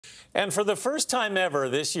And for the first time ever,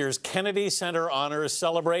 this year's Kennedy Center Honors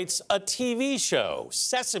celebrates a TV show.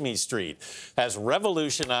 Sesame Street has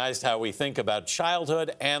revolutionized how we think about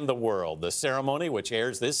childhood and the world. The ceremony, which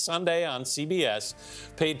airs this Sunday on CBS,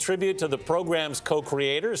 paid tribute to the program's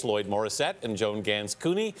co-creators, Lloyd, Morrisett, and Joan Ganz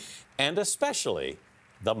Cooney, and especially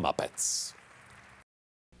the Muppets.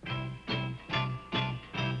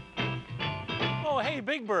 Oh, hey,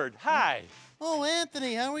 Big Bird. Hi. Oh,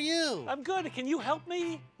 Anthony, how are you? I'm good. Can you help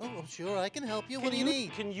me? Oh, sure, I can help you. What do you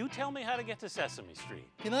need? Can you tell me how to get to Sesame Street?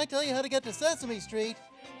 Can I tell you how to get to Sesame Street?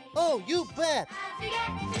 Oh, you bet!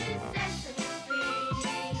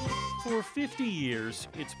 For 50 years,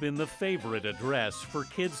 it's been the favorite address for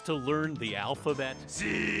kids to learn the alphabet.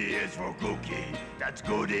 C is for cookie. That's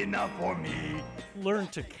good enough for me. Learn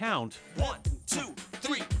to count. 1, 2,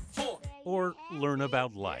 3, 4. Or learn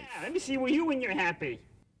about life. Yeah, let me see you when you're happy.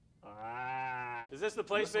 Is this the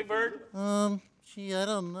place, Big Bird? Gee, I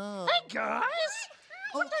don't know. Hey, guys!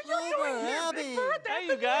 Oh, Clover, Abby! Hey,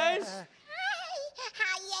 you guys!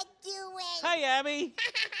 How you doing? Hi, Abby.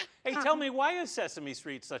 Hey, tell me, why is Sesame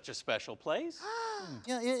Street such a special place?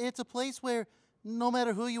 Yeah, it's a place where no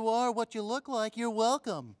matter who you are, what you look like, you're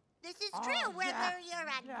welcome. This is true, whether you're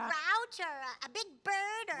a grouch or a big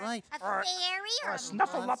bird or Right. a fairy or a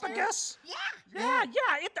Snuffleupagus? Yeah.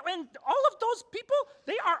 And all of those people,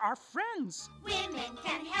 they are our friends. Women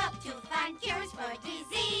can help to find cures for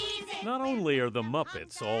diseases. Not only are the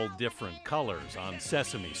Muppets all different colors on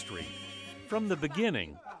Sesame Street, from the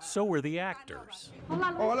beginning, so were the actors. And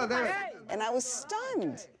I was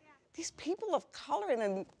stunned. These people of color in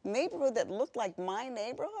a neighborhood that looked like my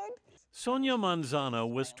neighborhood? Sonia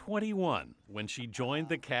Manzano was 21 when she joined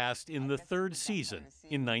the cast in the third season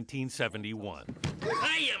in 1971.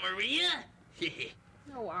 Hiya, Maria.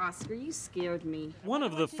 Oh, Oscar, you scared me. One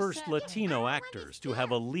of the first Latino actors to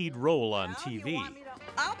have a lead role on TV.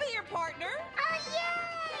 I'll be your partner. Oh,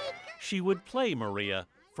 yay! She would play Maria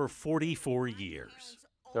for 44 years.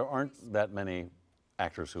 There aren't that many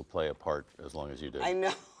actors who play a part as long as you do. I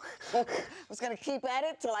know. I was going to keep at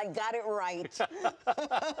it till I got it right.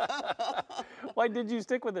 Why did you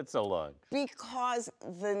stick with it so long? Because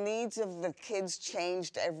the needs of the kids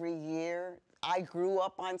changed every year. I grew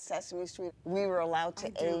up on Sesame Street. We were allowed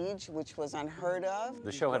to age, which was unheard of.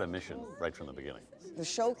 The show had a mission right from the beginning. The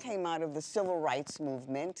show came out of the civil rights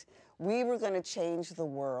movement. We were going to change the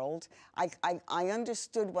world. I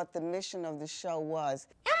understood what the mission of the show was.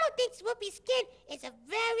 Elmo thinks Whoopi's skin is a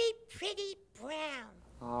very pretty brown.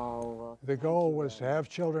 The goal was to have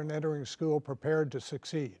children entering school prepared to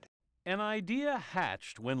succeed. An idea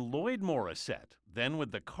hatched when Lloyd Morrisett, then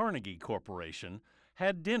with the Carnegie Corporation,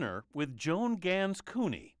 had dinner with Joan Ganz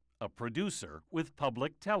Cooney, a producer with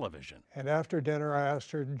public television. And after dinner, I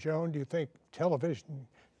asked her, Joan, do you think television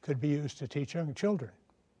could be used to teach young children?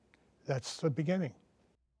 That's the beginning.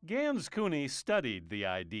 Ganz Cooney studied the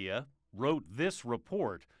idea, wrote this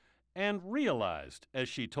report, and realized, as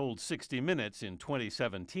she told 60 Minutes in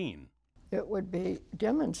 2017, it would be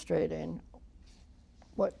demonstrating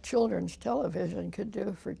what children's television could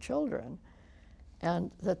do for children, and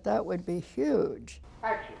that would be huge.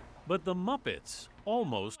 But the Muppets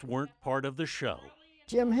almost weren't part of the show.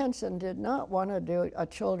 Jim Henson did not want to do a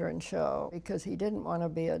children's show because he didn't want to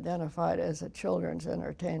be identified as a children's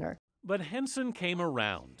entertainer. But Henson came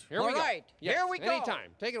around. Here we go. Yes, here we go. Anytime.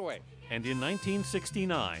 Take it away. And in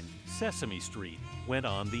 1969, Sesame Street went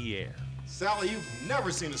on the air. Sally, you've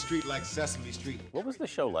never seen a street like Sesame Street. What was the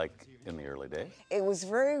show like in the early days? It was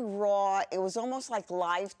very raw. It was almost like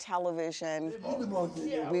live television.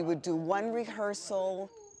 We would do one rehearsal,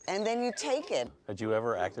 and then you take it. Had you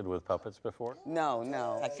ever acted with puppets before? No,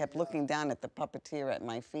 no. I kept looking down at the puppeteer at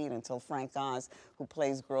my feet until Frank Oz, who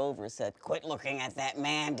plays Grover, said, "Quit looking at that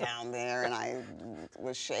man down there," and I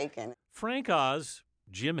was shaken. Frank Oz,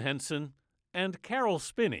 Jim Henson, and Carol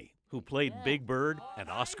Spinney, who played Big Bird and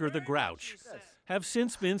Oscar the Grouch, have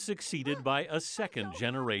since been succeeded by a second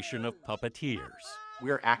generation of puppeteers.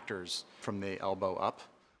 We're actors from the elbow up.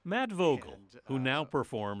 Matt Vogel, who now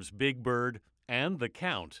performs Big Bird and the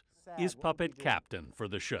Count, is puppet captain for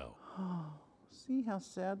the show. Oh, see how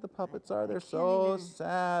sad the puppets are? They're so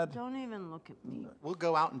sad. Don't even look at me. We'll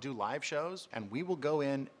go out and do live shows, and we will go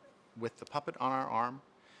in with the puppet on our arm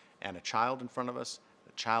and a child in front of us.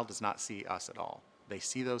 The child does not see us at all. They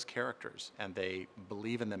see those characters, and they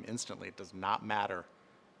believe in them instantly. It does not matter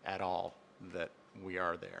at all that we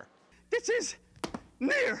are there. This is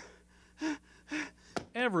near.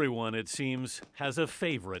 Everyone, it seems, has a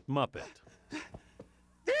favorite Muppet.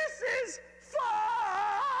 This is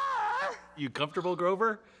far. You comfortable,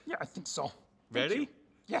 Grover? Yeah, I think so. Ready?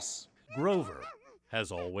 Yes. Grover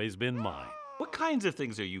has always been mine. What kinds of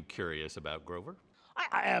things are you curious about, Grover?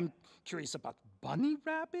 I am curious about bunny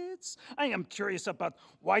rabbits. I am curious about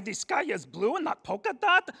why the sky is blue and not polka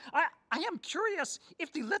dot. I am curious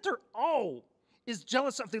if the letter O is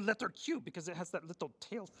jealous of the letter Q because it has that little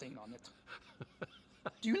tail thing on it.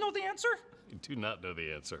 Do you know the answer? I do not know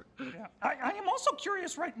the answer. Yeah. I am also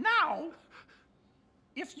curious right now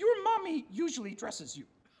if your mommy usually dresses you.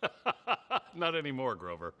 Not anymore,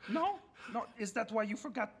 Grover. No? No, is that why you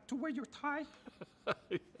forgot to wear your tie?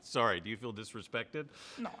 Sorry, do you feel disrespected?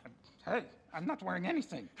 No, hey, I'm not wearing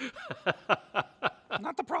anything.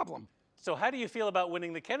 Not the problem. So how do you feel about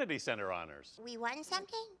winning the Kennedy Center honors? We won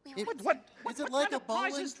something? What Is it like a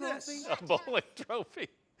bowling is trophy? this? A bowling trophy.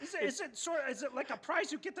 Is it like a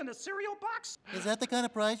prize you get in a cereal box? Is that the kind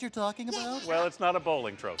of prize you're talking about? Well, it's not a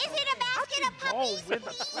bowling trophy. Is it a basket of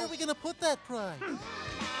puppies? Where are we going to put that prize?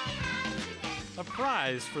 A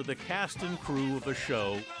prize for the cast and crew of a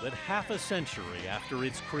show that half a century after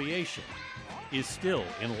its creation is still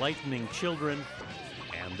enlightening children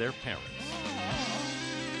and their parents.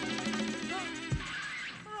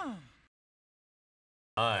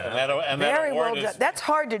 And that Very well award done. is That's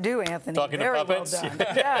hard to do, Anthony. talking Very to puppets. well done.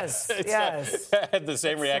 Yes, yes. I had the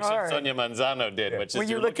same reaction hard. Sonia Manzano did, which Were is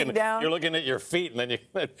you looking down? You're looking at your feet, and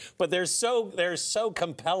then but they're so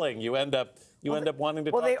compelling. You end up wanting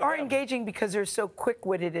to. Well, talk they to are them. engaging because they're so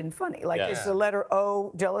quick-witted and funny. Like, Yeah. is the letter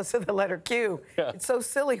O jealous of the letter Q? Yeah. It's so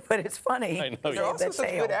silly, but it's funny. I know. They're also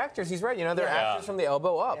such good actors. He's right. You know, they're actors from the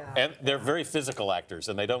elbow up. And they're very physical actors,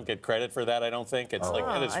 and they don't get credit for that. I don't think it's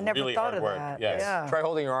it is really hard work. Yes. Try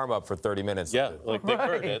holding your arm up for 30 minutes. Yeah, like Big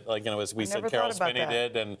Bird, like as we said, Carol Spinney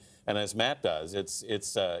that. did, and as Matt does. It's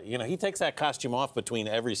he takes that costume off between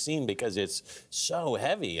every scene because it's so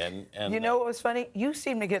heavy and. You know what was funny? You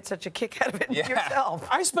seem to get such a kick out of it yourself.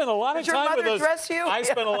 I spent a lot of Did your time with mother those. dress you? I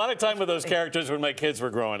spent a lot of time with those characters when my kids were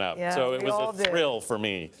growing up. Yeah, so it we all was a did. thrill for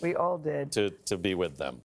me. We all did. To be with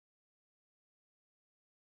them.